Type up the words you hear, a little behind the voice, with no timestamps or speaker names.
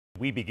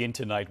We begin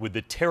tonight with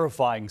the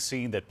terrifying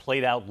scene that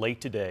played out late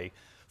today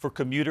for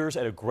commuters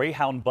at a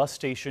Greyhound bus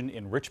station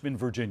in Richmond,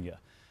 Virginia.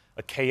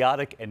 A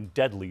chaotic and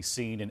deadly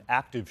scene, an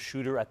active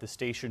shooter at the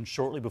station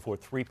shortly before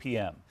 3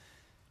 p.m.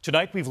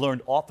 Tonight we've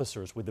learned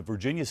officers with the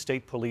Virginia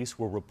State Police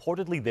were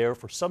reportedly there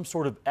for some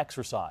sort of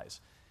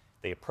exercise.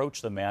 They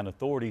approached the man.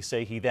 Authorities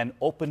say he then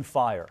opened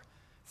fire.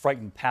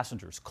 Frightened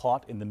passengers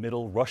caught in the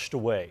middle rushed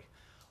away.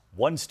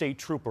 One state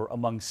trooper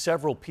among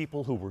several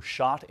people who were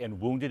shot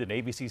and wounded, and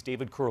ABC's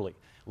David Curley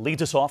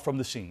leads us off from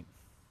the scene.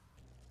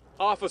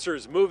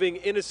 Officers moving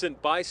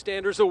innocent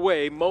bystanders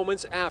away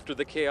moments after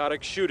the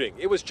chaotic shooting.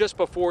 It was just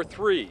before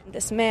 3.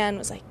 This man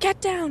was like, get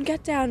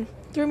down,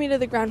 threw me to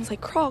the ground, was like,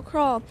 crawl,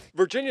 crawl.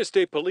 Virginia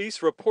State Police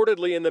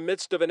reportedly in the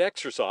midst of an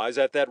exercise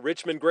at that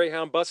Richmond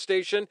Greyhound bus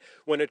station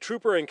when a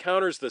trooper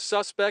encounters the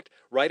suspect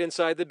right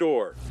inside the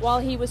door. While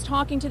he was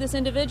talking to this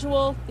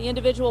individual, the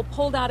individual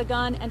pulled out a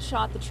gun and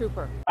shot the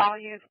trooper. All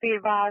units be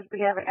advised, we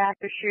have an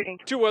active shooting.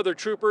 2 other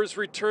troopers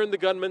returned the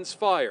gunman's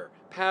fire.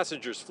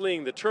 Passengers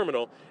fleeing the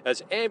terminal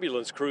as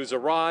ambulance crews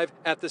arrive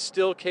at the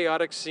still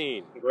chaotic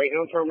scene.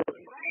 Greyhound terminal,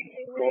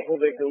 multiple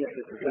victims.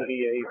 This is going to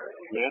be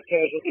a mass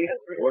casualty,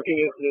 working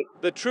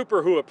incident. The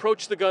trooper who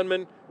approached the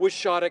gunman was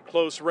shot at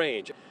close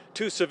range.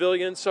 2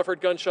 civilians suffered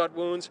gunshot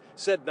wounds,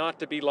 said not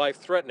to be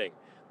life-threatening.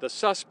 The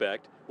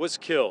suspect was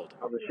killed.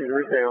 The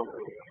shooter is down.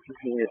 The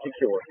scene is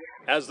secure.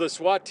 As the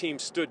SWAT team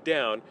stood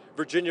down,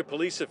 Virginia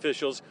police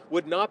officials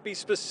would not be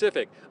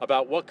specific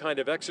about what kind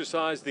of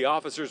exercise the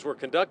officers were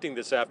conducting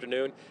this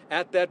afternoon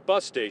at that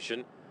bus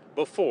station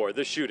before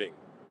the shooting.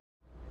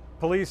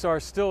 Police are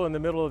still in the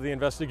middle of the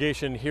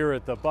investigation here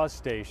at the bus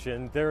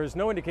station. There is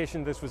no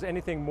indication this was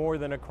anything more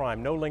than a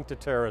crime, no link to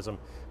terrorism.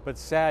 But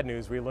sad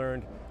news, we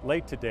learned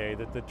late today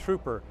that the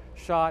trooper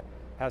shot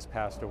has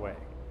passed away.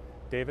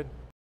 David?